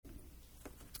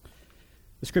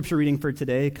The scripture reading for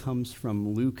today comes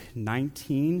from Luke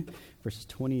 19, verses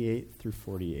 28 through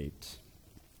 48.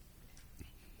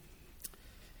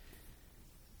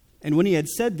 And when he had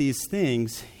said these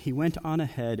things, he went on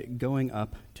ahead, going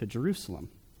up to Jerusalem.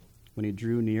 When he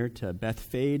drew near to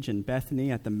Bethphage and Bethany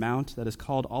at the mount that is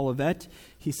called Olivet,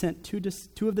 he sent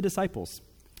two of the disciples,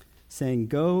 saying,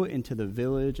 "Go into the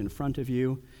village in front of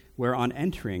you, where on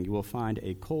entering you will find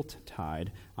a colt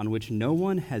tied, on which no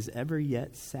one has ever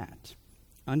yet sat.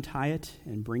 Untie it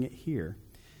and bring it here.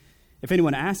 If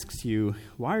anyone asks you,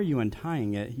 'Why are you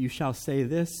untying it?' you shall say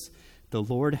this, 'The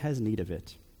Lord has need of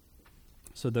it.'"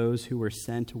 So those who were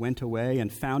sent went away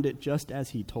and found it just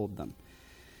as he told them.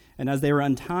 And as they were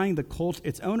untying the colt,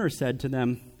 its owner said to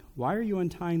them, "Why are you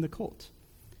untying the colt?"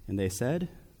 And they said,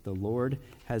 "The Lord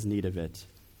has need of it."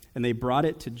 And they brought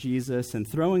it to Jesus, and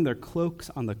throwing their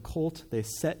cloaks on the colt, they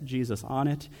set Jesus on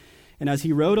it. And as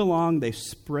he rode along, they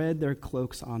spread their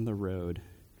cloaks on the road.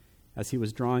 As he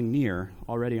was drawing near,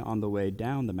 already on the way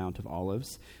down the Mount of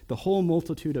Olives, the whole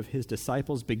multitude of his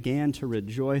disciples began to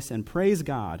rejoice and praise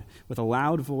God with a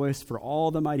loud voice for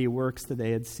all the mighty works that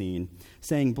they had seen,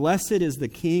 saying, "Blessed is the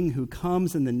King who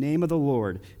comes in the name of the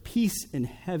Lord, peace in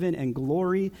heaven and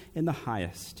glory in the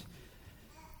highest."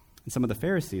 And some of the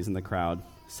Pharisees in the crowd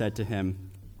said to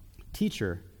him,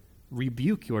 "Teacher,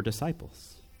 rebuke your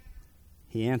disciples."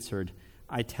 He answered,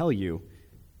 "I tell you,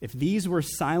 if these were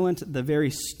silent, the very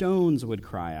stones would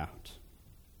cry out."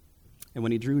 And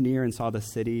when he drew near and saw the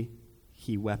city,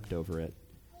 he wept over it,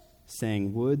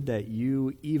 saying, "Would that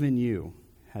you, even you,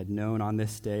 had known on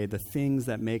this day the things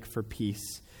that make for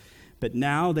peace. But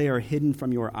now they are hidden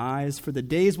from your eyes, for the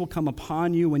days will come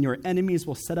upon you when your enemies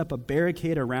will set up a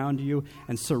barricade around you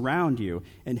and surround you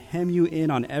and hem you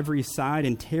in on every side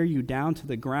and tear you down to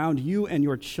the ground, you and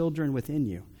your children within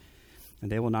you.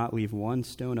 And they will not leave one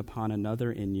stone upon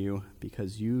another in you,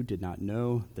 because you did not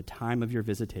know the time of your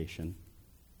visitation."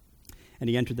 And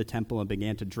he entered the temple and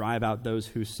began to drive out those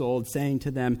who sold, saying to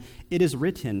them, "It is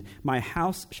written, 'My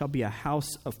house shall be a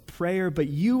house of prayer,' but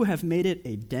you have made it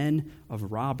a den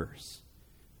of robbers."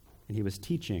 And he was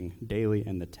teaching daily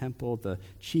in the temple. The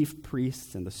chief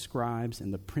priests and the scribes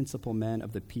and the principal men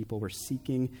of the people were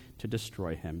seeking to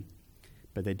destroy him.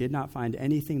 But they did not find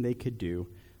anything they could do,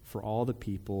 for all the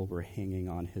people were hanging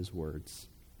on his words.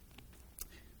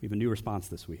 We have a new response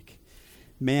this week.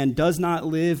 Man does not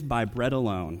live by bread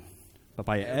alone, but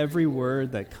by every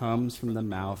word that comes from the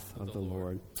mouth of the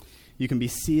Lord. You can be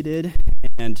seated,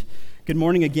 and good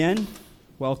morning again.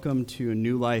 Welcome to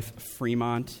New Life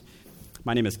Fremont.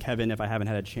 My name is Kevin, if I haven't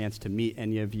had a chance to meet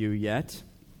any of you yet.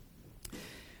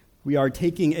 We are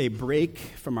taking a break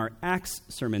from our Acts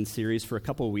sermon series for a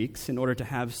couple weeks in order to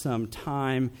have some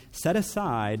time set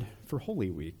aside for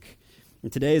Holy Week.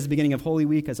 And today is the beginning of Holy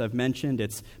Week. As I've mentioned,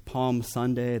 it's Palm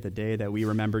Sunday, the day that we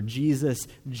remember Jesus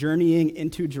journeying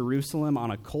into Jerusalem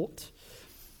on a colt.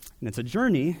 And it's a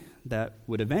journey that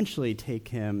would eventually take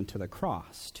him to the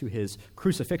cross, to his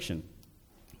crucifixion,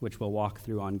 which we'll walk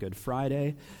through on Good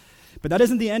Friday. But that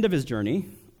isn't the end of his journey.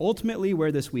 Ultimately,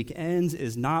 where this week ends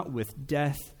is not with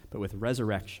death, but with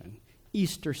resurrection.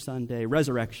 Easter Sunday,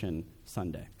 Resurrection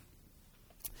Sunday.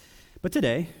 But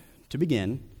today, to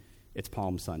begin, it's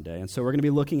Palm Sunday. And so we're going to be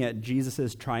looking at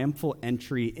Jesus' triumphal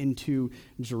entry into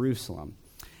Jerusalem.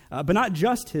 But not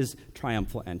just his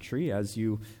triumphal entry. As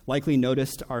you likely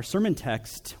noticed, our sermon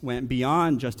text went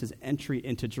beyond just his entry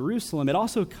into Jerusalem. It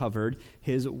also covered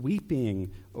his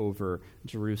weeping over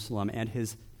Jerusalem and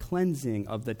his cleansing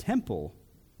of the temple,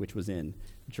 which was in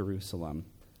Jerusalem.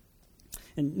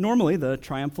 And normally, the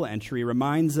triumphal entry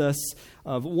reminds us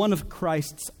of one of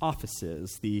Christ's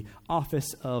offices, the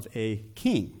office of a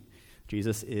king.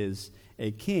 Jesus is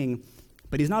a king,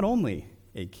 but he's not only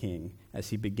a king as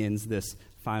he begins this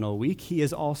final week. He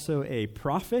is also a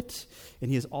prophet,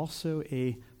 and he is also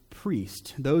a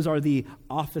priest. Those are the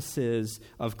offices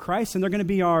of Christ, and they're going to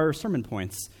be our sermon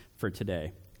points for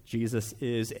today. Jesus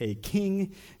is a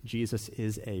king, Jesus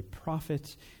is a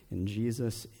prophet, and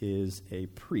Jesus is a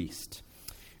priest.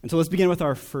 And so let's begin with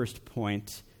our first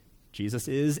point. Jesus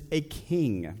is a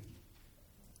king.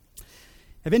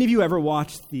 Have any of you ever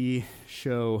watched the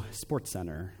show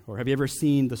SportsCenter? Or have you ever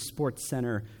seen the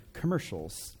SportsCenter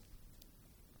commercials?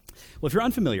 Well, if you're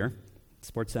unfamiliar,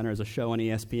 SportsCenter is a show on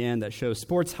ESPN that shows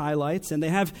sports highlights, and they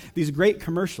have these great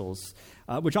commercials,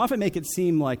 which often make it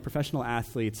seem like professional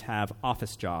athletes have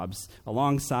office jobs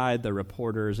alongside the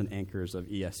reporters and anchors of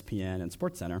ESPN and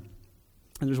SportsCenter.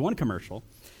 And there's one commercial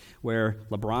where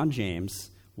LeBron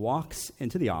James walks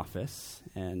into the office,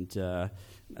 and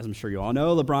as I'm sure you all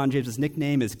know, LeBron James'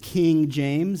 nickname is King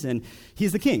James, and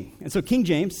he's the king. And so King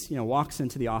James, walks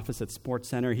into the office at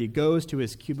SportsCenter. He goes to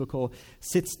his cubicle,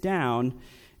 sits down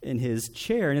in his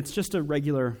chair, and it's just a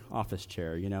regular office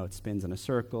chair. It spins in a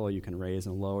circle. You can raise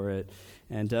and lower it.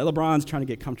 And LeBron's trying to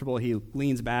get comfortable. He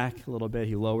leans back a little bit.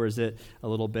 He lowers it a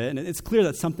little bit. And it's clear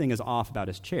that something is off about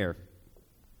his chair.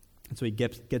 And so he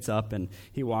gets up, and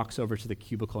he walks over to the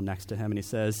cubicle next to him, and he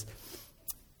says,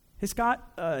 "Hey,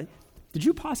 Scott, did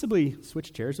you possibly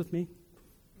switch chairs with me?"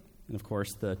 And, of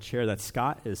course, the chair that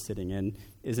Scott is sitting in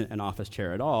isn't an office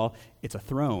chair at all. It's a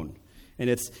throne. And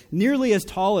it's nearly as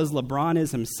tall as LeBron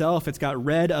is himself. It's got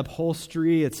red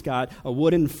upholstery. It's got a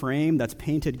wooden frame that's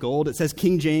painted gold. It says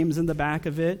King James in the back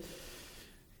of it.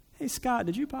 "Hey, Scott,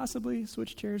 did you possibly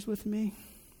switch chairs with me?"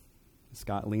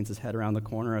 Scott leans his head around the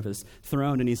corner of his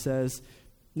throne, and he says,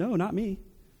 "No, not me."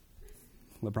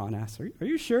 LeBron asks, Are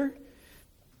you sure?"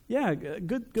 "Yeah,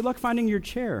 good luck finding your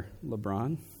chair,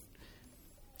 LeBron."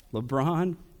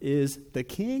 LeBron is the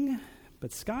king,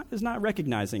 but Scott is not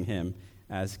recognizing him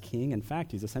as king. In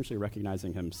fact, he's essentially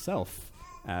recognizing himself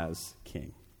as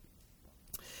king.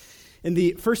 In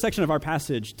the first section of our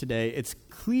passage today, it's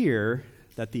clear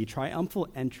that the triumphal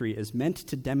entry is meant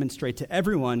to demonstrate to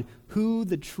everyone who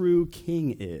the true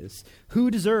king is,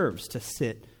 who deserves to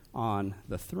sit on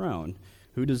the throne,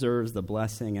 who deserves the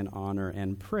blessing and honor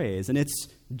and praise. And it's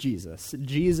Jesus.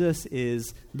 Jesus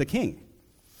is the king.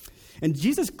 And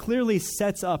Jesus clearly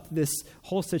sets up this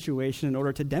whole situation in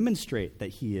order to demonstrate that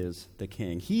he is the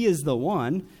king. He is the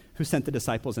one who sent the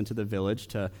disciples into the village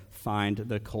to find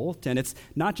the colt. And it's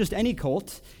not just any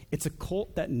colt, it's a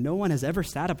colt that no one has ever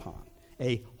sat upon,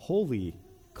 a holy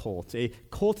colt, a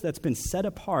colt that's been set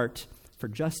apart for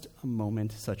just a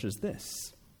moment such as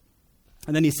this.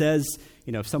 And then he says,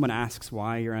 if someone asks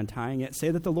why you're untying it,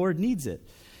 say that the Lord needs it.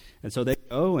 And so they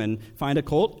go and find a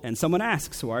colt, and someone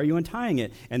asks, why are you untying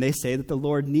it? And they say that the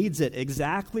Lord needs it,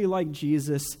 exactly like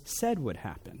Jesus said would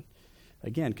happen.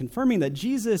 Again, confirming that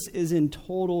Jesus is in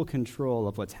total control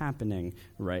of what's happening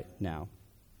right now.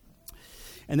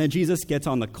 And then Jesus gets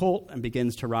on the colt and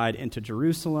begins to ride into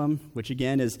Jerusalem, which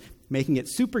again is making it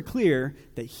super clear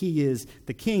that he is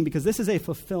the king, because this is a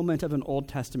fulfillment of an Old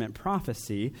Testament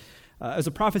prophecy. It was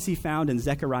a prophecy found in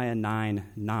Zechariah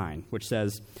 9:9, which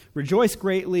says, "Rejoice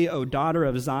greatly, O daughter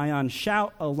of Zion.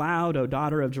 Shout aloud, O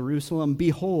daughter of Jerusalem.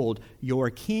 Behold, your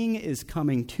king is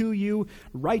coming to you.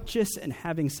 Righteous and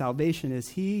having salvation is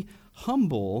he,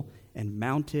 humble and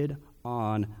mounted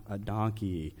on a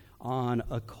donkey," on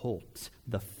a colt,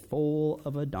 the foal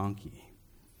of a donkey.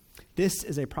 This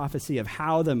is a prophecy of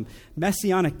how the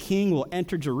Messianic king will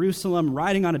enter Jerusalem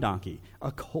riding on a donkey,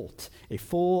 a colt, a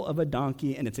foal of a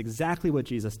donkey, and it's exactly what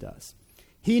Jesus does.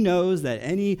 He knows that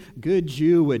any good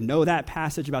Jew would know that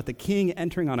passage about the king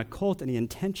entering on a colt, and he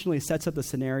intentionally sets up the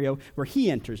scenario where he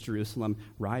enters Jerusalem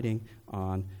riding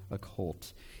on a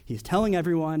colt. He's telling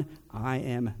everyone, I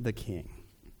am the king.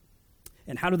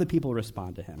 And how do the people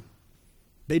respond to him?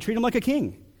 They treat him like a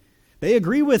king. They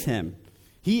agree with him.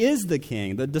 He is the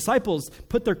king. The disciples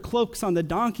put their cloaks on the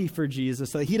donkey for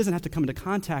Jesus so that he doesn't have to come into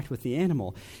contact with the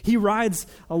animal. He rides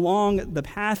along the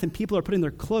path, and people are putting their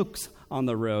cloaks on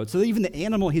the road so that even the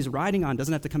animal he's riding on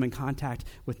doesn't have to come in contact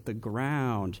with the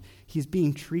ground. He's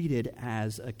being treated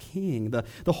as a king.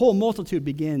 The whole multitude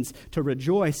begins to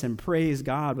rejoice and praise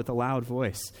God with a loud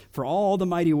voice for all the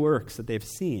mighty works that they've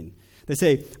seen. They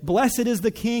say, "Blessed is the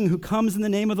king who comes in the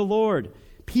name of the Lord.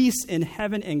 Peace in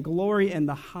heaven and glory in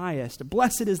the highest.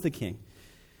 Blessed is the king."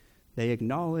 They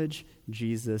acknowledge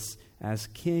Jesus as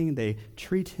king. They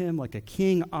treat him like a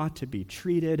king ought to be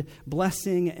treated.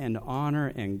 Blessing and honor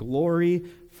and glory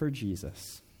for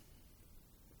Jesus.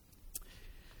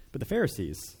 But the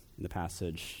Pharisees in the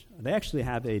passage, they actually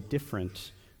have a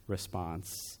different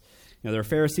response. There are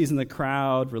Pharisees in the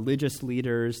crowd, religious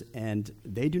leaders, and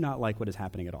they do not like what is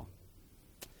happening at all.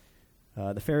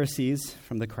 The Pharisees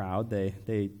from the crowd,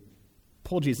 they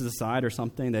pull Jesus aside or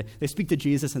something. They speak to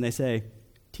Jesus and they say,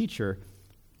 "Teacher,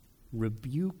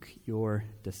 rebuke your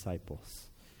disciples."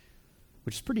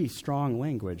 Which is pretty strong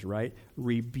language, right?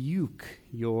 Rebuke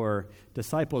your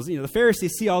disciples. The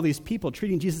Pharisees see all these people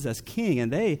treating Jesus as king,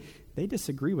 and they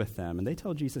disagree with them. And they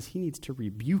tell Jesus he needs to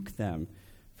rebuke them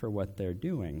for what they're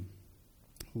doing.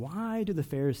 Why do the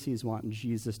Pharisees want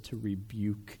Jesus to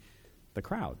rebuke the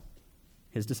crowd,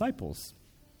 his disciples?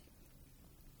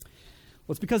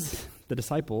 Well, it's because the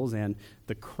disciples and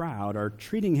the crowd are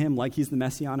treating him like he's the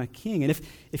Messianic king. And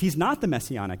if he's not the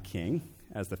Messianic king,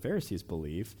 as the Pharisees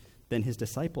believe, then his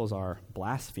disciples are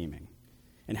blaspheming.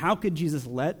 And how could Jesus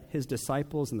let his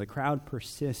disciples and the crowd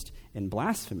persist in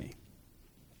blasphemy?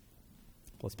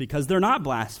 Well, it's because they're not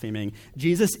blaspheming.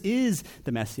 Jesus is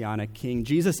the Messianic King.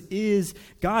 Jesus is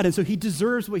God, and so he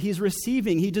deserves what he's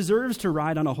receiving. He deserves to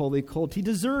ride on a holy colt. He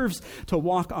deserves to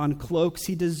walk on cloaks.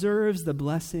 He deserves the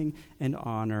blessing and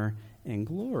honor and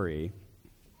glory.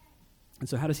 And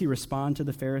so how does he respond to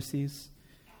the Pharisees?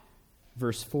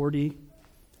 Verse 40,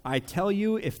 I tell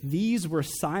you, if these were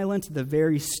silent, the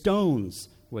very stones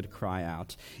would cry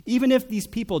out. Even if these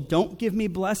people don't give me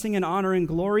blessing and honor and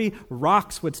glory,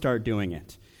 rocks would start doing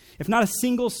it. If not a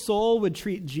single soul would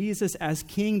treat Jesus as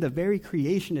king, the very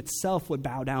creation itself would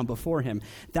bow down before him.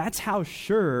 That's how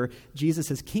sure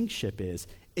Jesus' kingship is.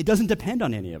 It doesn't depend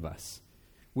on any of us.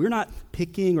 We're not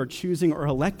picking or choosing or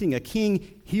electing a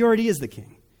king. He already is the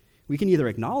king. We can either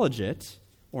acknowledge it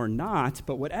or not,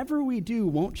 but whatever we do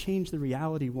won't change the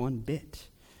reality one bit.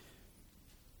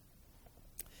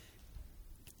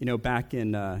 You know, back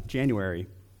in January,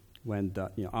 when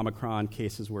the Omicron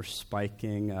cases were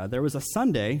spiking, there was a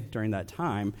Sunday during that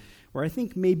time where I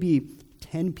think maybe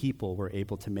 10 people were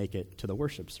able to make it to the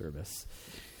worship service.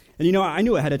 And, I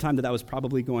knew ahead of time that was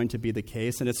probably going to be the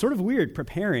case, and it's sort of weird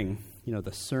preparing,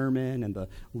 the sermon and the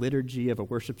liturgy of a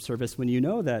worship service when you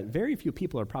know that very few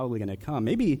people are probably going to come,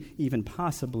 maybe even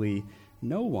possibly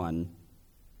no one.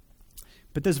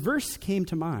 But this verse came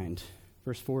to mind,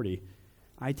 verse 40,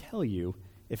 I tell you,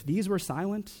 if these were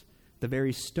silent, the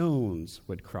very stones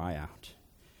would cry out.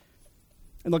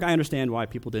 And look, I understand why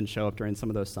people didn't show up during some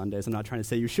of those Sundays. I'm not trying to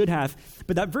say you should have.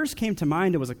 But that verse came to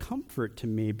mind. It was a comfort to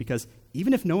me because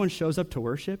even if no one shows up to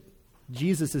worship,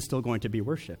 Jesus is still going to be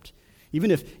worshiped. Even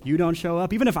if you don't show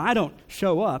up, even if I don't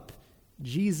show up,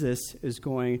 Jesus is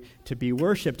going to be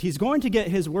worshiped. He's going to get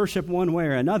his worship one way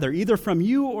or another, either from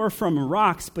you or from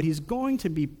rocks, but he's going to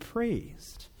be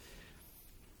praised.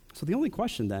 So the only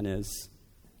question then is,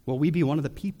 will we be one of the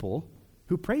people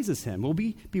who praises him? Will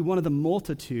we be one of the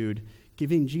multitude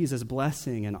giving Jesus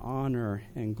blessing and honor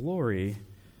and glory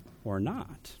or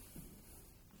not?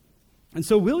 And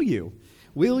so will you?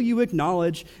 Will you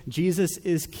acknowledge Jesus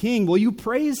is king? Will you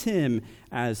praise him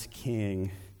as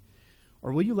king?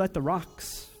 Or will you let the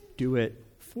rocks do it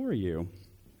for you?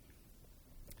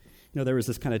 There was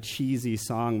this kind of cheesy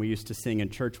song we used to sing in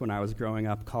church when I was growing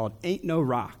up called Ain't No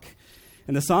Rock.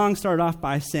 And the song started off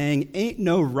by saying, ain't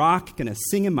no rock gonna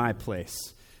sing in my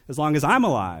place. As long as I'm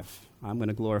alive, I'm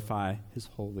gonna glorify his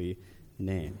holy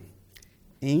name.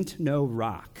 Ain't no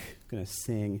rock gonna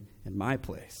sing in my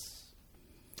place.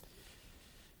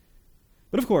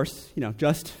 But of course,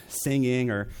 just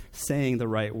singing or saying the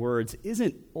right words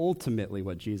isn't ultimately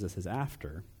what Jesus is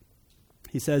after.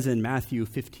 He says in Matthew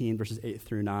 15, verses 8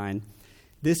 through 9,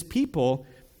 this people,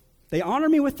 they honor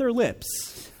me with their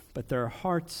lips, but their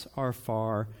hearts are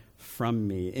far from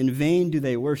me. In vain do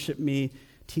they worship me,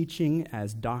 teaching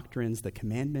as doctrines the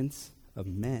commandments of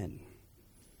men.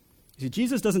 You see,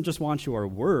 Jesus doesn't just want your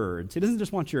words. He doesn't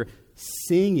just want your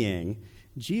singing.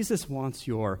 Jesus wants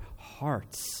your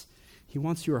hearts. He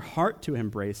wants your heart to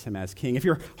embrace him as king. If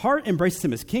your heart embraces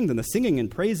him as king, then the singing and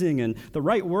praising and the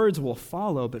right words will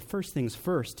follow. But first things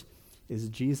first, is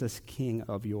Jesus king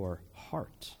of your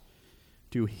heart?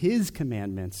 Do his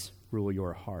commandments rule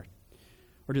your heart?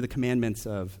 Or do the commandments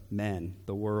of men,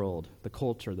 the world, the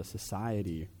culture, the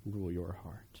society rule your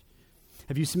heart?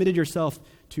 Have you submitted yourself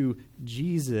to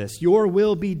Jesus? Your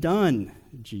will be done,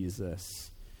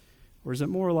 Jesus. Or is it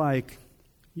more like,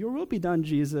 your will be done,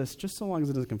 Jesus, just so long as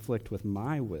it doesn't conflict with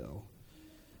my will?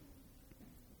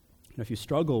 If you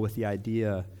struggle with the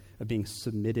idea of being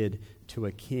submitted to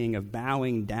a king, of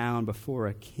bowing down before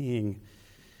a king,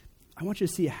 I want you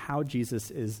to see how Jesus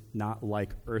is not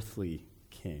like earthly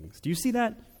kings. Do you see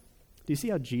that? Do you see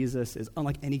how Jesus is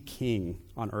unlike any king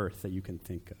on earth that you can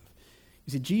think of?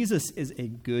 You see, Jesus is a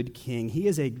good king. He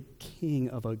is a king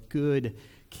of a good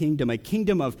kingdom, a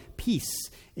kingdom of peace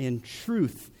and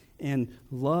truth and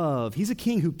love. He's a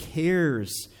king who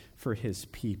cares for his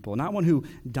people, not one who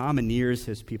domineers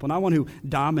his people, not one who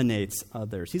dominates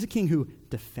others. He's a king who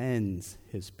defends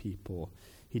his people.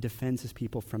 He defends his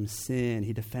people from sin.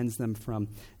 He defends them from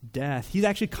death. He's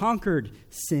actually conquered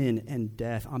sin and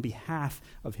death on behalf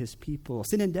of his people.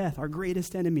 Sin and death, our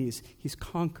greatest enemies, he's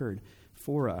conquered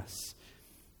for us.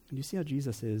 And you see how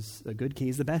Jesus is a good king?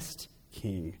 He's the best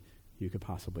king you could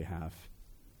possibly have.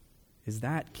 Is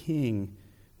that king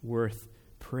worth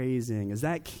praising? Is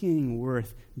that king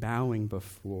worth bowing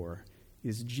before?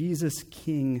 Is Jesus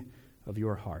king of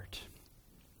your heart?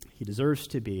 He deserves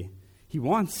to be. He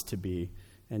wants to be.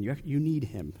 And you need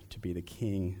him to be the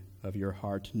king of your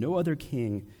heart. No other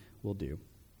king will do.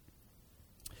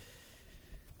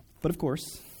 But of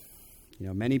course,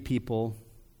 many people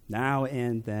now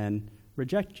and then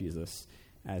reject Jesus.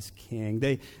 as king.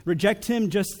 They reject him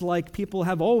just like people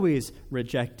have always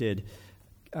rejected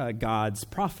God's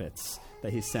prophets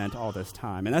that he sent all this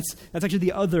time. And that's actually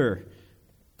the other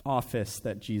office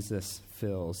that Jesus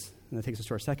fills. And that takes us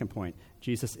to our second point.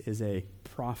 Jesus is a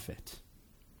prophet.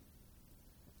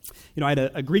 I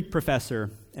had a Greek professor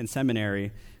in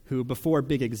seminary who, before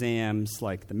big exams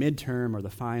like the midterm or the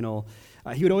final,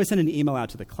 he would always send an email out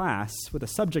to the class with a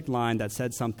subject line that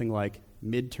said something like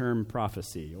midterm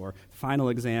prophecy or final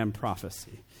exam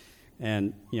prophecy.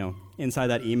 And, inside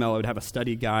that email, it would have a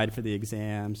study guide for the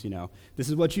exams. This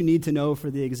is what you need to know for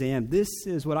the exam. This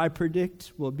is what I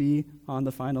predict will be on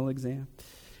the final exam.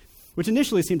 Which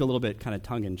initially seemed a little bit kind of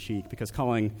tongue-in-cheek, because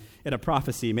calling it a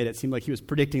prophecy made it seem like he was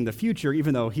predicting the future,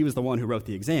 even though he was the one who wrote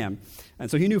the exam. And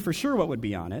so he knew for sure what would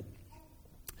be on it.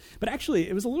 But actually,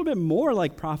 it was a little bit more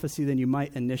like prophecy than you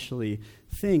might initially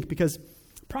think, because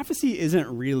prophecy isn't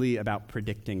really about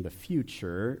predicting the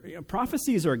future.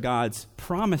 Prophecies are God's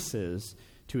promises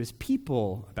to his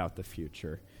people about the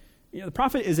future. The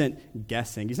prophet isn't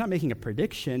guessing. He's not making a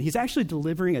prediction. He's actually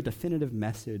delivering a definitive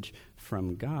message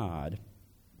from God.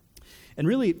 And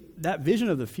really, that vision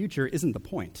of the future isn't the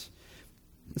point.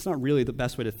 It's not really the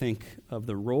best way to think of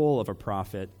the role of a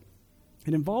prophet.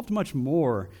 It involved much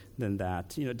more than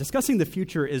that. Discussing the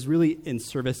future is really in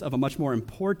service of a much more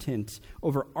important,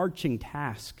 overarching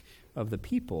task of the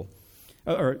people,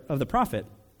 or of the prophet.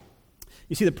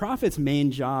 You see, the prophet's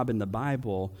main job in the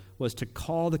Bible was to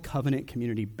call the covenant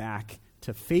community back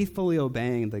to faithfully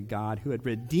obeying the God who had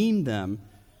redeemed them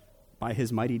by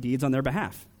his mighty deeds on their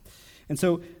behalf. And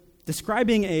so,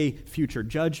 describing a future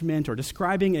judgment or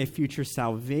describing a future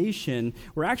salvation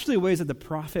were actually ways that the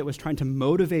prophet was trying to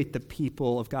motivate the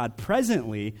people of God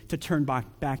presently to turn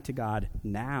back to God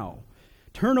now.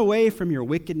 Turn away from your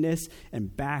wickedness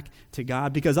and back to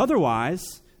God, because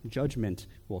otherwise judgment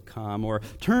will come. Or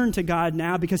turn to God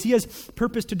now because he has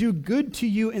purpose to do good to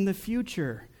you in the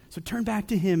future. So turn back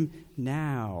to him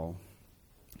now.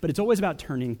 But it's always about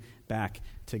turning back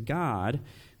to God,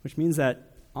 which means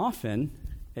that often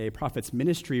a prophet's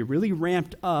ministry really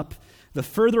ramped up the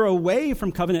further away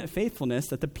from covenant faithfulness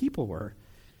that the people were,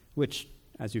 which,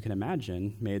 as you can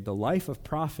imagine, made the life of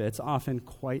prophets often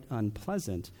quite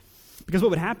unpleasant. Because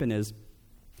what would happen is,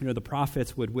 the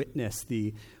prophets would witness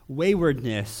the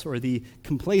waywardness or the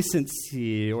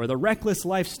complacency or the reckless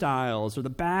lifestyles or the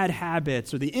bad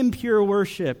habits or the impure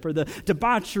worship or the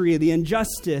debauchery, the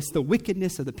injustice, the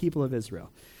wickedness of the people of Israel.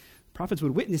 Prophets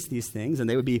would witness these things, and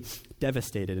they would be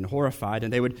devastated and horrified,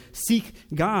 and they would seek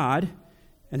God,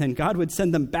 and then God would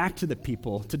send them back to the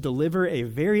people to deliver a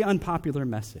very unpopular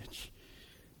message.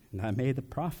 And that made the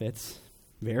prophets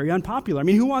very unpopular.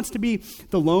 Who wants to be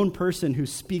the lone person who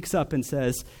speaks up and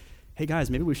says, hey guys,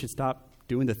 maybe we should stop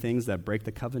doing the things that break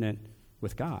the covenant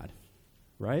with God,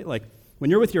 right? Like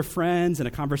when you're with your friends and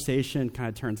a conversation kind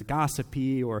of turns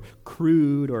gossipy or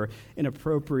crude or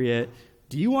inappropriate,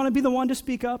 do you want to be the one to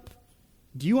speak up?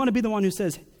 Do you want to be the one who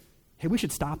says, hey, we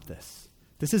should stop this?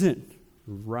 This isn't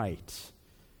right.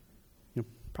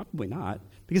 Probably not,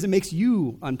 because it makes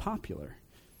you unpopular.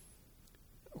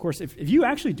 Of course, if you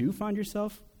actually do find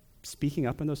yourself speaking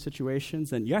up in those situations,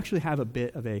 then you actually have a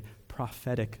bit of a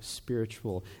prophetic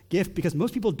spiritual gift, because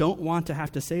most people don't want to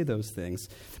have to say those things.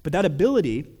 But that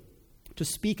ability to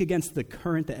speak against the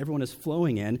current that everyone is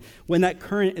flowing in, when that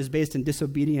current is based in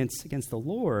disobedience against the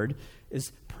Lord,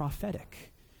 is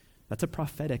prophetic. That's a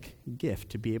prophetic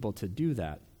gift, to be able to do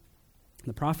that.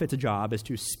 The prophet's job is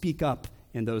to speak up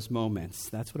in those moments.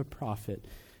 That's what a prophet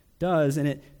does, and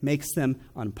it makes them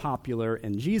unpopular,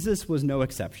 and Jesus was no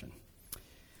exception.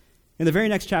 In the very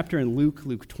next chapter in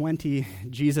Luke 20,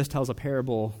 Jesus tells a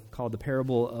parable called the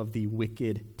parable of the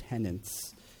wicked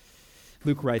tenants.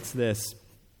 Luke writes this: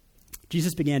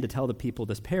 Jesus began to tell the people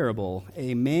this parable.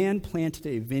 A man planted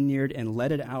a vineyard and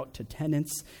let it out to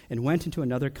tenants and went into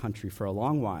another country for a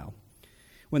long while.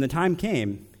 When the time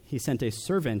came, he sent a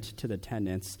servant to the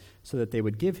tenants so that they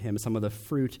would give him some of the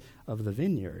fruit of the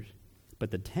vineyard.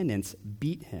 But the tenants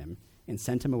beat him and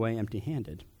sent him away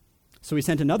empty-handed. So he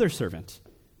sent another servant,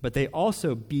 but they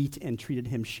also beat and treated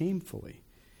him shamefully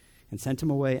and sent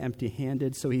him away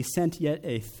empty-handed. So he sent yet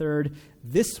a third.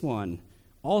 This one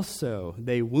also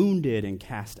they wounded and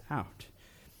cast out.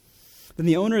 Then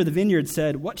the owner of the vineyard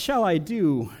said, "What shall I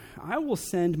do? I will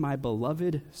send my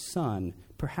beloved son.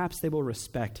 Perhaps they will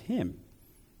respect him."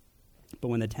 But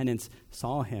when the tenants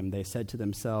saw him, they said to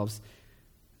themselves,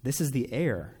 "This is the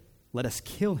heir. Let us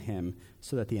kill him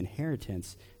so that the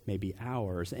inheritance may be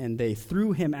ours." And they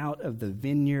threw him out of the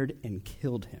vineyard and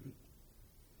killed him.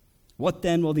 What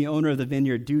then will the owner of the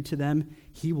vineyard do to them?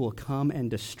 He will come and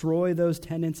destroy those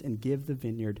tenants and give the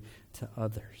vineyard to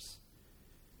others.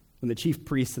 When the chief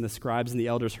priests and the scribes and the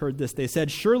elders heard this, they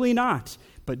said, "Surely not."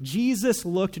 But Jesus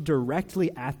looked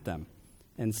directly at them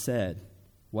and said,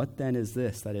 "What then is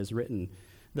this that is written?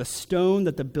 The stone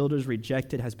that the builders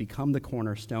rejected has become the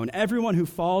cornerstone. Everyone who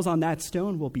falls on that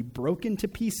stone will be broken to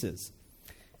pieces.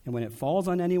 And when it falls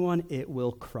on anyone, it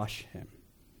will crush him."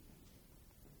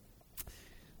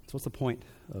 So what's the point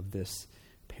of this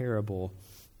parable?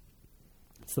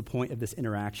 What's the point of this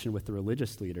interaction with the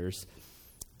religious leaders?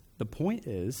 The point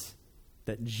is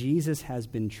that Jesus has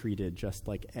been treated just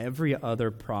like every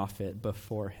other prophet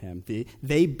before him.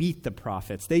 They beat the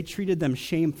prophets. They treated them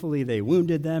shamefully. They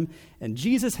wounded them. And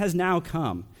Jesus has now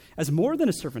come as more than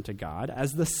a servant to God,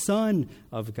 as the Son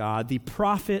of God, the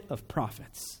prophet of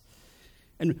prophets.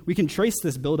 And we can trace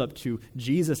this buildup to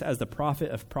Jesus as the prophet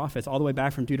of prophets all the way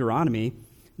back from Deuteronomy.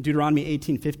 Deuteronomy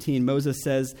 18:15, Moses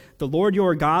says, "The Lord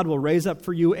your God will raise up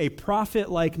for you a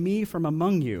prophet like me from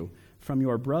among you, from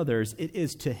your brothers. It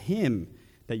is to him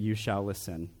that you shall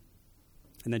listen."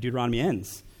 And then Deuteronomy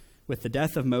ends with the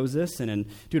death of Moses. And in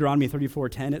Deuteronomy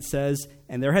 34:10, it says,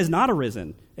 "And there has not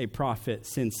arisen a prophet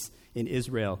since in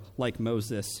Israel like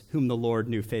Moses, whom the Lord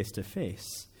knew face to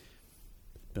face."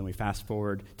 Then we fast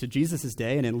forward to Jesus'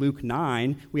 day, and in Luke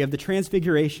 9, we have the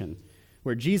transfiguration,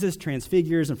 where Jesus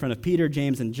transfigures in front of Peter,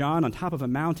 James, and John on top of a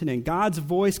mountain, and God's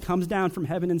voice comes down from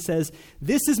heaven and says,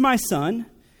 "This is my Son,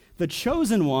 the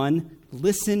chosen one.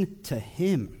 Listen to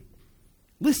him."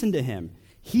 Listen to him.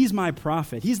 He's my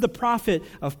prophet. He's the prophet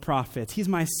of prophets. He's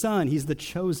my Son. He's the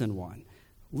chosen one.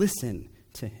 Listen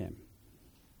to him.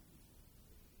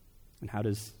 And how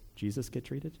does Jesus get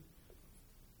treated?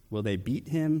 Will they beat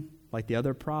him like the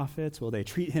other prophets? Will they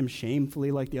treat him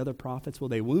shamefully like the other prophets? Will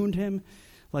they wound him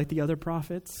like the other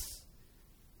prophets?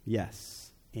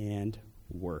 Yes, and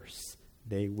worse.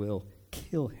 They will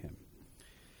kill him.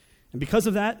 And because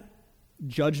of that,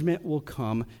 judgment will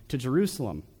come to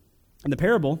Jerusalem. In the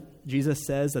parable, Jesus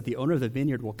says that the owner of the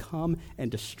vineyard will come and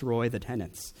destroy the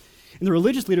tenants. And the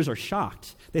religious leaders are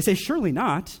shocked. They say, "Surely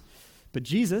not." But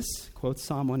Jesus quotes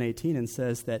Psalm 118 and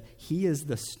says that he is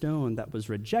the stone that was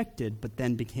rejected, but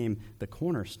then became the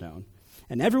cornerstone.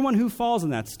 And everyone who falls on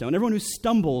that stone, everyone who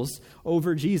stumbles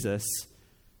over Jesus,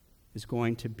 is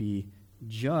going to be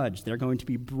judged. They're going to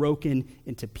be broken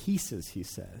into pieces, he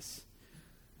says.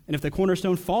 And if the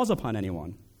cornerstone falls upon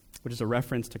anyone, which is a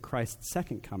reference to Christ's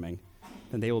second coming,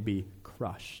 then they will be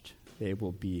crushed. They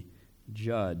will be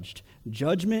judged.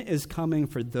 Judgment is coming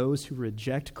for those who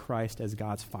reject Christ as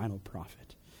God's final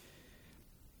prophet.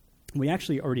 We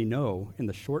actually already know in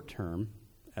the short term,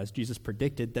 as Jesus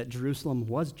predicted, that Jerusalem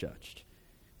was judged.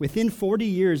 Within 40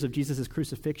 years of Jesus'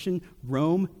 crucifixion,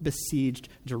 Rome besieged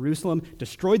Jerusalem,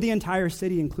 destroyed the entire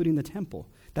city, including the temple.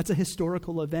 That's a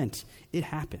historical event. It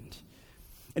happened.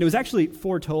 And it was actually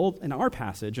foretold in our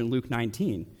passage in Luke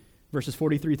 19. Verses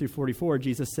 43 through 44,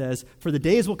 Jesus says, "For the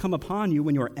days will come upon you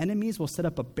when your enemies will set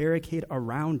up a barricade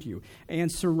around you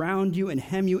and surround you and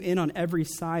hem you in on every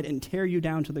side and tear you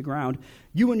down to the ground,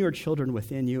 you and your children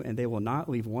within you, and they will not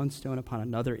leave one stone upon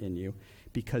another in you,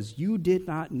 because you did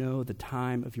not know the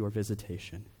time of your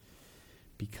visitation."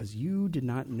 Because you did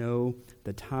not know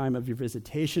the time of your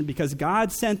visitation, because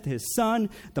God sent his Son,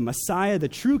 the Messiah, the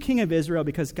true King of Israel,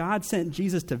 because God sent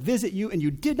Jesus to visit you and you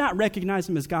did not recognize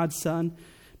him as God's Son,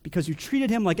 because you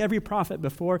treated him like every prophet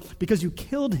before, because you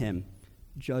killed him,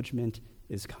 judgment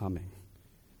is coming.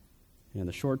 In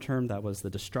the short term, that was the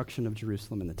destruction of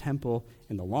Jerusalem and the temple.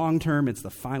 In the long term, it's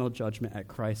the final judgment at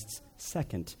Christ's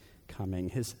second coming,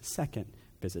 his second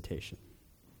visitation.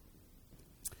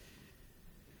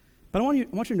 But I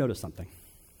want you to notice something.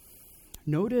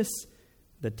 Notice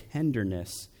the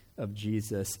tenderness of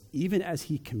Jesus, even as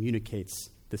he communicates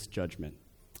this judgment.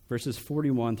 Verses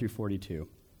 41 through 42.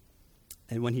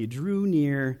 "And when he drew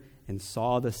near and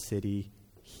saw the city,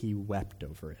 he wept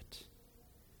over it,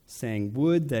 saying,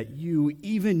 'Would that you,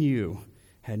 even you,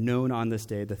 had known on this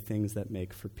day the things that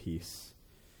make for peace.'"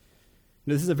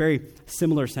 Now, this is a very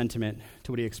similar sentiment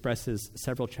to what he expresses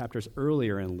several chapters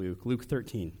earlier in Luke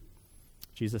 13.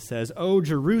 Jesus says, "O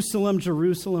Jerusalem,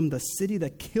 Jerusalem, the city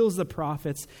that kills the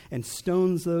prophets and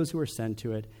stones those who are sent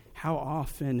to it, how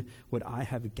often would I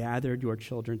have gathered your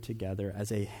children together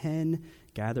as a hen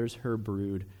gathers her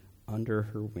brood under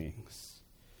her wings."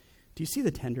 Do you see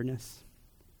the tenderness?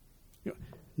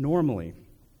 Normally,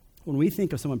 when we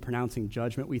think of someone pronouncing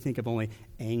judgment, we think of only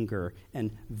anger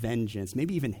and vengeance,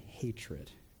 maybe even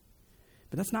hatred.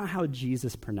 But that's not how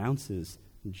Jesus pronounces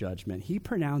judgment. He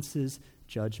pronounces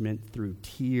judgment through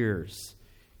tears.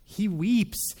 He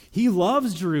weeps. He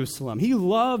loves Jerusalem. He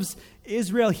loves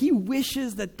Israel. He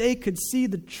wishes that they could see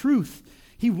the truth.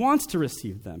 He wants to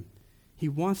receive them. He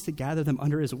wants to gather them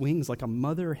under his wings like a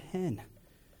mother hen.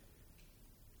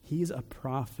 he's a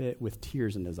prophet with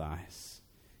tears in his eyes.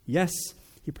 Yes,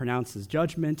 he pronounces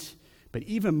judgment, but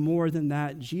even more than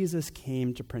that, Jesus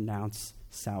came to pronounce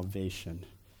salvation.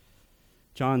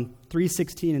 John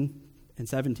 3:16 and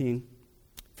 17,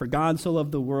 "For God so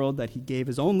loved the world that he gave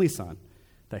his only Son,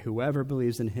 that whoever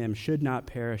believes in him should not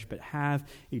perish but have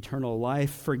eternal life.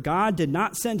 For God did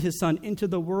not send his Son into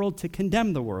the world to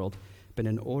condemn the world, but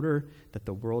in order that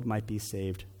the world might be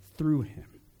saved through him."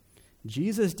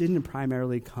 Jesus didn't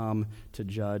primarily come to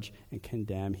judge and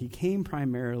condemn. He came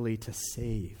primarily to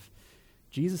save.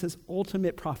 Jesus'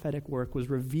 ultimate prophetic work was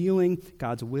revealing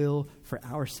God's will for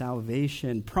our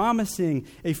salvation, promising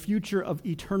a future of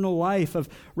eternal life, of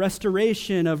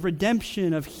restoration, of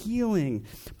redemption, of healing,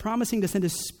 promising to send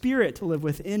his Spirit to live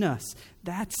within us.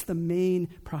 That's the main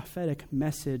prophetic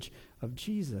message of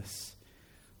Jesus.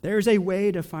 There's a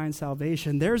way to find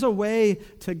salvation. There's a way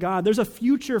to God. There's a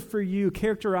future for you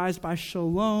characterized by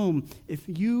shalom if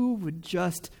you would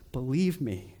just believe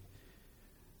me.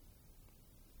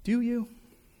 Do you?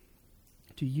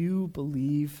 Do you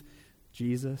believe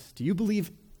Jesus? Do you believe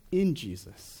in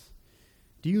Jesus?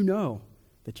 Do you know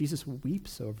that Jesus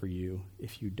weeps over you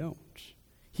if you don't?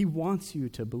 He wants you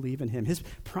to believe in him. His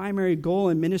primary goal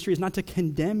in ministry is not to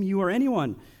condemn you or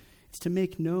anyone. It's to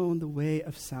make known the way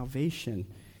of salvation.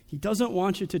 He doesn't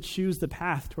want you to choose the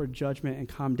path toward judgment and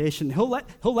commendation. He'll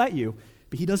let you,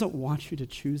 but he doesn't want you to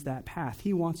choose that path.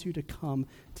 He wants you to come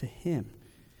to him,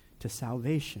 to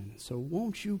salvation. So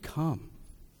won't you come?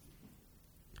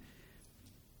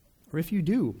 Or if you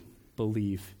do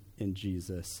believe in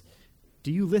Jesus,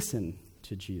 do you listen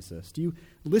to Jesus? Do you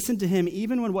listen to him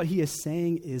even when what he is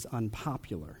saying is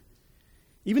unpopular?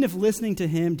 Even if listening to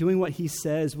him, doing what he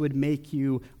says, would make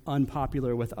you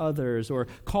unpopular with others or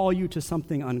call you to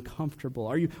something uncomfortable?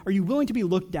 Are you willing to be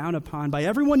looked down upon by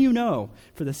everyone you know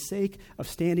for the sake of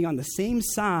standing on the same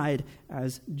side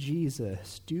as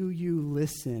Jesus? Do you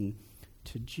listen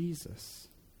to Jesus?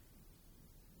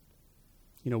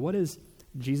 What is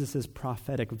Jesus'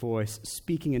 prophetic voice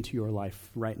speaking into your life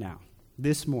right now,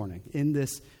 this morning, in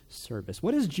this service?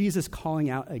 What is Jesus calling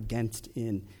out against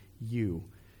in you?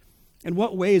 In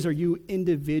what ways are you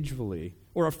individually,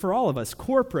 or for all of us,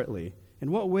 corporately,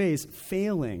 in what ways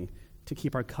failing to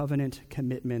keep our covenant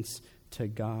commitments to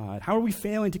God? How are we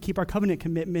failing to keep our covenant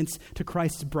commitments to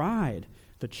Christ's bride,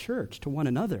 the church, to one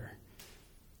another?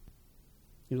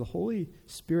 The Holy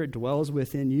Spirit dwells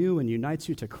within you and unites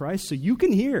you to Christ so you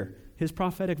can hear his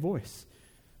prophetic voice.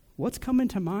 What's coming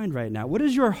to mind right now? What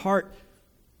is your heart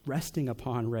resting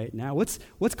upon right now?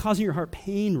 What's causing your heart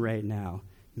pain right now?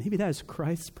 Maybe that is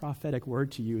Christ's prophetic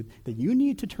word to you, that you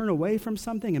need to turn away from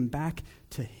something and back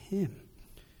to him.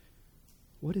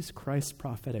 What is Christ's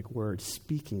prophetic word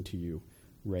speaking to you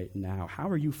right now? How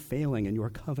are you failing in your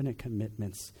covenant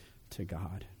commitments to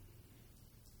God?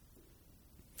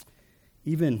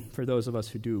 Even for those of us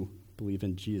who do believe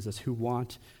in Jesus, who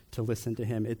want to listen to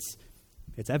him, it's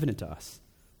evident to us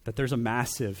that there's a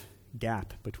massive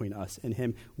gap between us and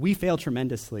him. We fail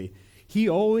tremendously. He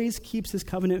always keeps his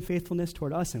covenant faithfulness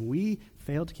toward us, and we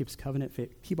fail to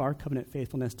keep our covenant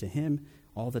faithfulness to him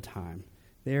all the time.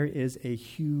 There is a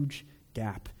huge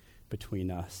gap between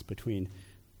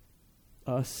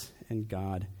us and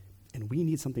God, and we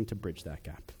need something to bridge that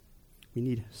gap. We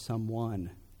need someone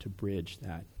to bridge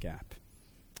that gap.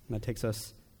 And that takes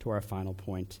us to our final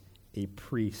point, a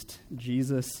priest.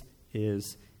 Jesus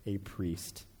is a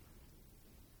priest.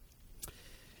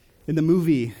 In the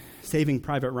movie Saving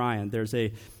Private Ryan, there's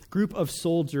a group of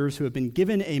soldiers who have been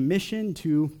given a mission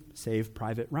to save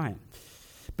Private Ryan.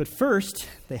 But first,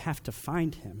 they have to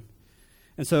find him.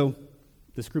 And so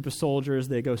this group of soldiers,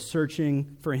 they go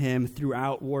searching for him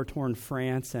throughout war-torn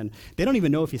France, and they don't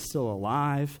even know if he's still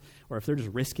alive or if they're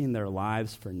just risking their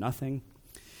lives for nothing.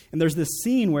 And there's this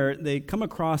scene where they come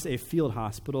across a field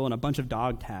hospital and a bunch of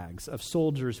dog tags of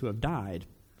soldiers who have died.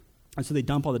 And so they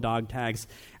dump all the dog tags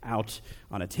out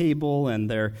on a table, and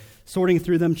they're sorting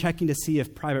through them, checking to see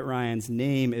if Private Ryan's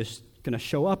name is going to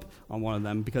show up on one of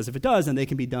them, because if it does, then they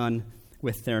can be done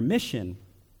with their mission.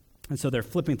 And so they're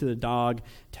flipping through the dog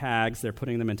tags. They're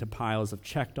putting them into piles of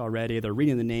checked already. They're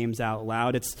reading the names out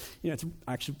loud. It's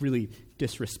actually really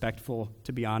disrespectful,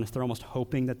 to be honest. They're almost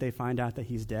hoping that they find out that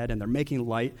he's dead, and they're making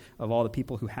light of all the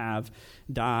people who have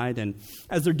died. And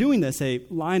as they're doing this, a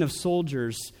line of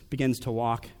soldiers begins to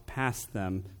walk past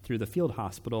them through the field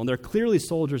hospital. And they're clearly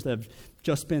soldiers that have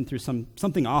just been through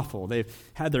something awful. They've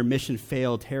had their mission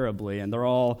fail terribly, and they're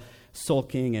all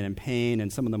sulking and in pain,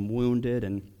 and some of them wounded.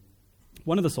 And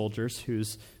one of the soldiers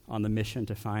who's on the mission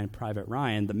to find Private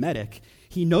Ryan, the medic,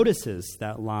 he notices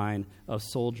that line of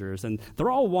soldiers, and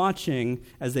they're all watching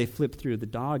as they flip through the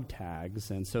dog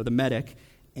tags. And so the medic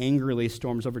angrily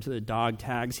storms over to the dog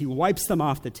tags. He wipes them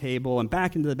off the table and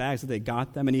back into the bags that they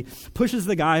got them, and he pushes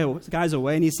the guys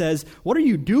away, and he says, "What are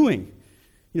you doing?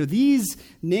 These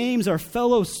names are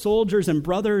fellow soldiers and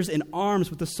brothers in arms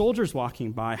with the soldiers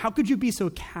walking by. How could you be so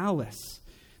callous?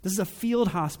 This is a field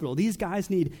hospital. These guys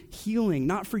need healing,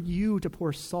 not for you to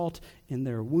pour salt in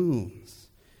their wounds.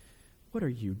 What are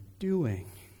you doing?"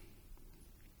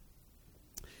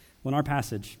 Well, in our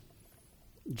passage,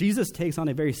 Jesus takes on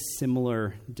a very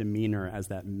similar demeanor as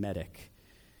that medic.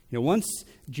 Once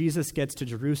Jesus gets to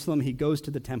Jerusalem, he goes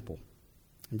to the temple.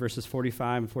 And verses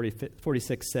 45 and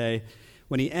 46 say,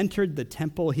 "When he entered the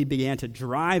temple, he began to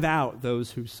drive out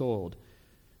those who sold,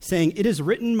 saying, 'It is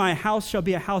written, my house shall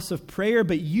be a house of prayer,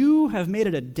 but you have made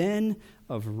it a den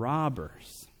of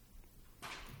robbers.'"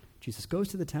 Jesus goes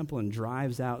to the temple and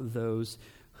drives out those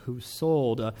who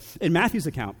sold. In Matthew's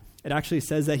account, it actually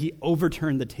says that he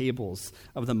overturned the tables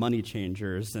of the money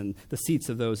changers and the seats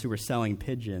of those who were selling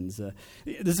pigeons.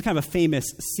 This is kind of a famous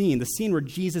scene, the scene where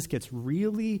Jesus gets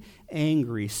really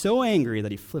angry, so angry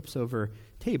that he flips over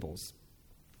tables.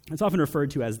 It's often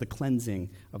referred to as the cleansing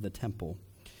of the temple.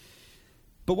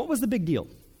 But what was the big deal?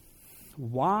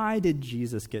 Why did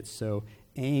Jesus get so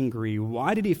angry?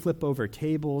 Why did he flip over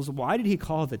tables? Why did he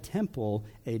call the temple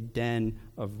a den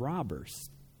of robbers?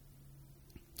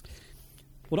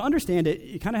 Well, to understand it,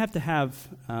 you kind of have to have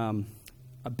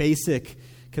a basic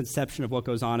conception of what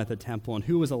goes on at the temple and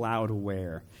who was allowed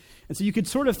where. And so you could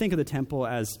sort of think of the temple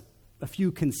as a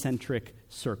few concentric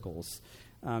circles.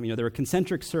 There were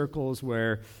concentric circles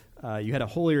where you had a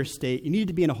holier state. You needed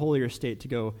to be in a holier state to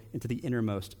go into the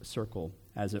innermost circle,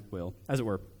 as it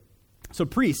were. So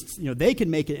priests, they could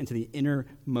make it into the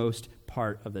innermost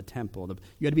part of the temple.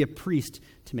 You had to be a priest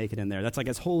to make it in there. That's like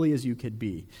as holy as you could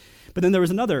be. But then there was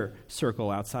another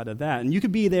circle outside of that, and you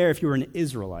could be there if you were an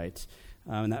Israelite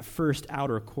in that first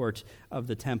outer court of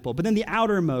the temple. But then the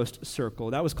outermost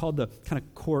circle, that was called the kind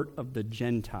of court of the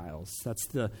Gentiles. That's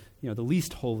the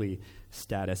least holy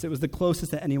status. It was the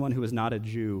closest that anyone who was not a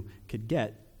Jew could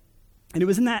get. And it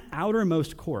was in that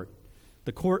outermost court,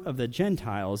 the court of the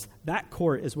Gentiles. That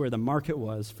court is where the market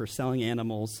was for selling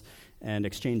animals and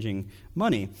exchanging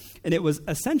money. And it was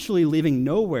essentially leaving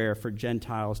nowhere for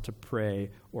Gentiles to pray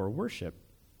or worship.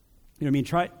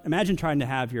 Imagine trying to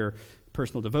have your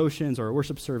personal devotions or a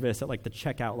worship service at like the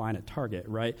checkout line at Target,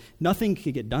 right? Nothing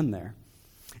could get done there.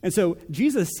 And so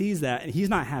Jesus sees that, and he's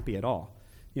not happy at all.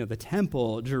 The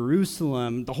temple,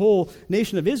 Jerusalem, the whole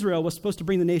nation of Israel was supposed to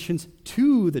bring the nations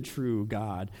to the true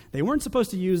God. They weren't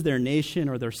supposed to use their nation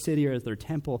or their city or their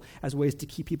temple as ways to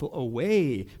keep people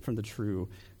away from the true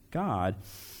God.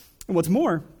 And what's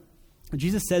more,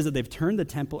 Jesus says that they've turned the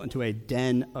temple into a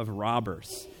den of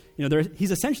robbers.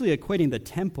 He's essentially equating the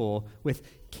temple with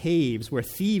caves where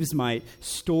thieves might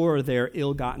store their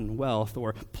ill-gotten wealth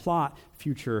or plot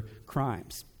future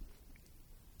crimes.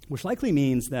 Which likely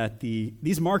means that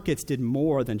these markets did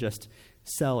more than just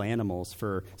sell animals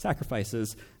for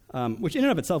sacrifices, which in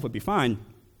and of itself would be fine,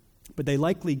 but they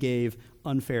likely gave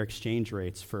unfair exchange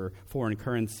rates for foreign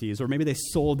currencies, or maybe they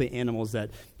sold the animals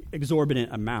at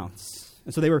exorbitant amounts.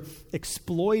 And so they were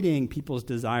exploiting people's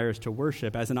desires to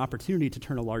worship as an opportunity to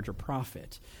turn a larger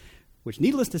profit, which,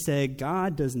 needless to say,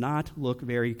 God does not look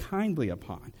very kindly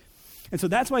upon. And so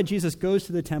that's why Jesus goes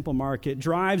to the temple market,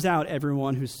 drives out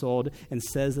everyone who sold, and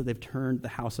says that they've turned the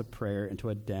house of prayer into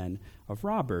a den of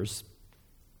robbers.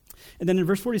 And then in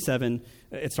verse 47,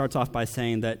 it starts off by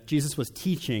saying that Jesus was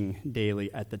teaching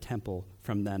daily at the temple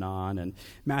from then on. And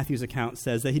Matthew's account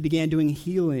says that he began doing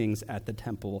healings at the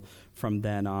temple from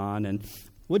then on. And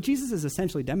what Jesus is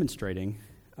essentially demonstrating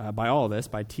by all of this,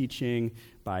 by teaching,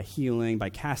 by healing, by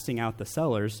casting out the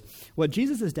sellers, what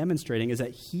Jesus is demonstrating is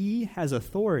that he has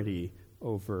authority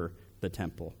over the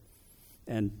temple.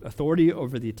 And authority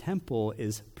over the temple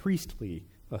is priestly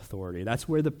authority. That's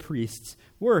where the priests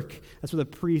work. That's where the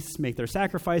priests make their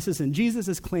sacrifices. And Jesus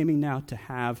is claiming now to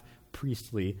have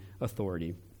priestly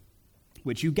authority,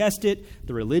 which, you guessed it,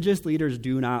 the religious leaders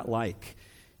do not like.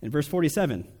 In verse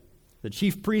 47, the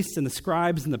chief priests and the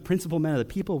scribes and the principal men of the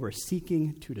people were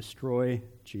seeking to destroy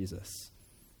Jesus.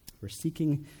 We're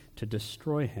seeking to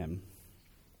destroy him.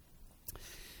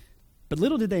 But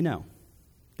little did they know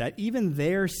that even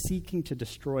their seeking to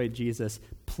destroy Jesus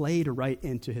played right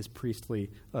into his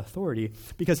priestly authority,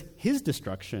 because his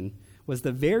destruction was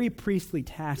the very priestly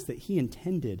task that he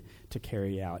intended to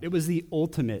carry out. It was the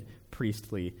ultimate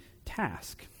priestly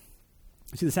task.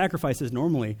 See, the sacrifices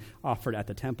normally offered at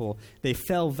the temple, they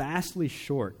fell vastly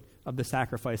short of the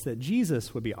sacrifice that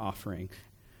Jesus would be offering.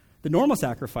 The normal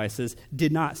sacrifices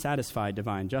did not satisfy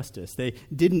divine justice. They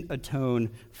didn't atone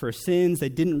for sins. They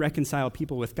didn't reconcile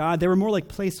people with God. They were more like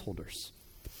placeholders.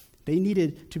 They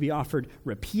needed to be offered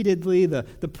repeatedly. The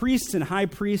priests and high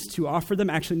priests who offered them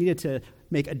actually needed to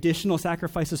make additional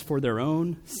sacrifices for their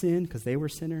own sin because they were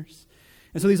sinners.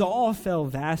 And so these all fell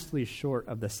vastly short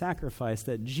of the sacrifice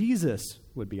that Jesus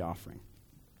would be offering.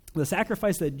 The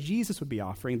sacrifice that Jesus would be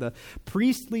offering, the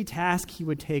priestly task he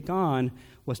would take on,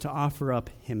 was to offer up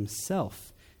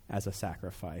himself as a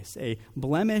sacrifice, a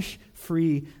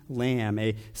blemish-free lamb,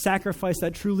 a sacrifice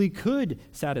that truly could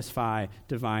satisfy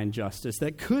divine justice,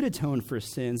 that could atone for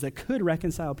sins, that could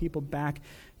reconcile people back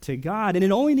to God. And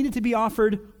it only needed to be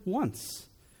offered once.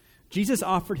 Jesus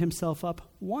offered himself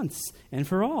up once and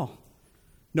for all.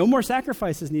 No more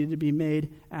sacrifices needed to be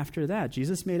made after that.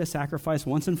 Jesus made a sacrifice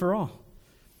once and for all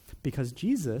because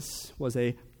Jesus was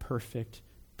a perfect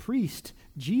priest.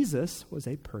 Jesus was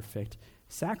a perfect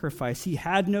sacrifice. He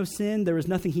had no sin. There was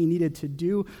nothing he needed to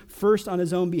do. First, on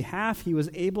his own behalf, he was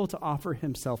able to offer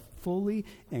himself fully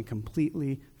and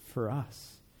completely for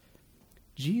us.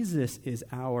 Jesus is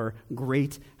our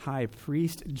great high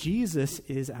priest. Jesus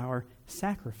is our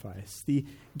sacrifice. The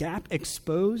gap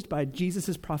exposed by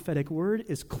Jesus' prophetic word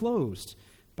is closed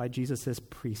by Jesus'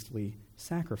 priestly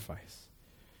sacrifice.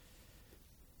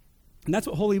 And that's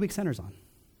what Holy Week centers on.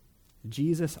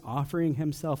 Jesus offering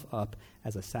himself up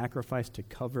as a sacrifice to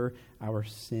cover our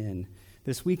sin.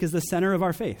 This week is the center of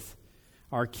our faith.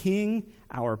 Our King,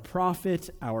 our prophet,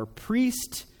 our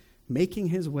priest, making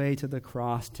his way to the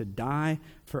cross to die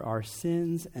for our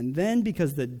sins, and then,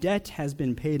 because the debt has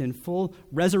been paid in full,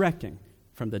 resurrecting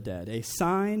from the dead, a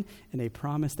sign and a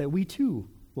promise that we too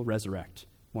will resurrect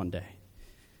one day.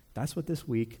 That's what this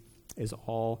week is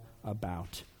all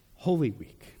about. Holy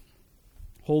Week.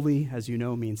 Holy, as you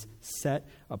know, means set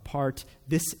apart.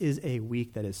 This is a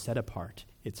week that is set apart.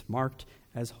 It's marked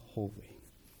as holy.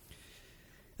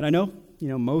 And I know,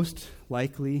 most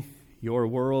likely your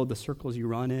world, the circles you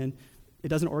run in, it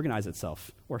doesn't organize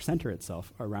itself or center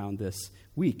itself around this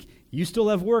week. You still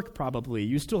have work, probably.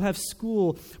 You still have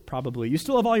school, probably. You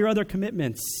still have all your other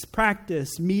commitments,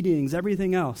 practice, meetings,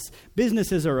 everything else.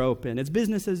 Businesses are open. It's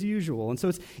business as usual. And so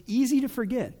it's easy to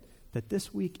forget that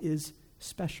this week is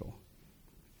special.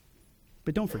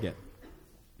 But don't forget.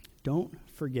 Don't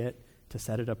forget to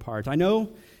set it apart. I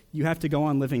know you have to go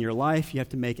on living your life. You have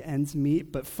to make ends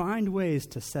meet. But find ways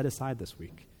to set aside this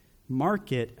week.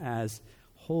 Mark it as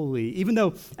holy. Even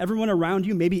though everyone around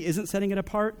you maybe isn't setting it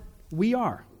apart, we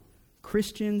are.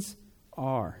 Christians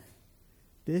are.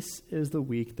 This is the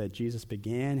week that Jesus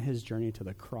began his journey to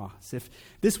the cross. If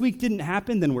this week didn't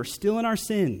happen, then we're still in our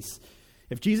sins.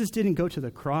 If Jesus didn't go to the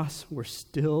cross, we're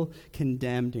still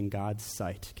condemned in God's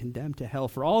sight, condemned to hell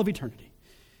for all of eternity.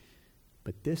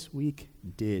 But this week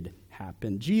did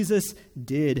happen. Jesus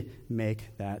did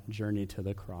make that journey to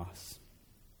the cross.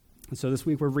 And so this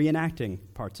week we're reenacting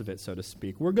parts of it, so to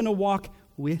speak. We're going to walk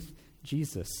with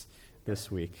Jesus this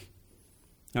week.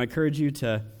 Now, I encourage you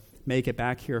to make it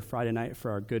back here Friday night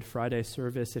for our Good Friday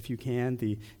service if you can,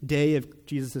 the day of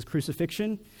Jesus'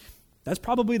 crucifixion. That's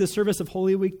probably the service of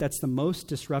Holy Week that's the most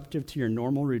disruptive to your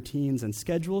normal routines and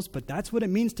schedules, but that's what it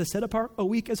means to set apart a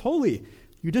week as holy.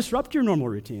 You disrupt your normal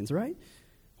routines, right?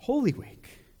 Holy Week.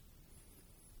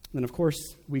 And then, of course,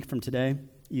 a week from today,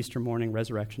 Easter morning,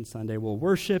 Resurrection Sunday, we'll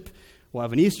worship, we'll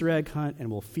have an Easter egg hunt, and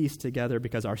we'll feast together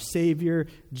because our Savior,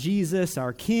 Jesus,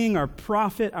 our King, our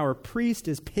prophet, our priest,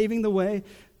 is paving the way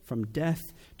from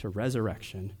death to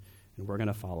resurrection, and we're going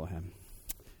to follow him.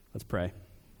 Let's pray.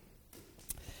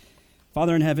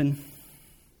 Father in heaven,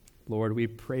 Lord, we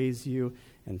praise you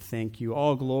and thank you.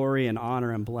 All glory and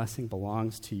honor and blessing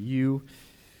belongs to you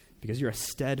because you're a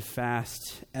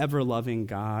steadfast, ever-loving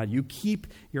God. You keep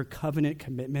your covenant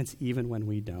commitments even when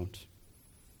we don't.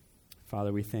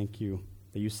 Father, we thank you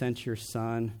that you sent your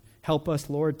Son. Help us,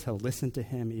 Lord, to listen to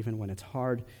him even when it's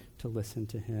hard to listen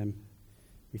to him.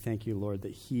 We thank you, Lord,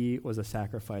 that he was a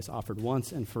sacrifice offered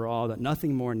once and for all, that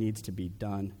nothing more needs to be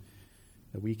done,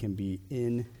 that we can be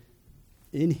in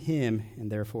him and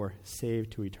therefore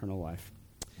saved to eternal life.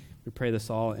 We pray this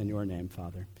all in your name,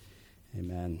 Father.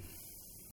 Amen.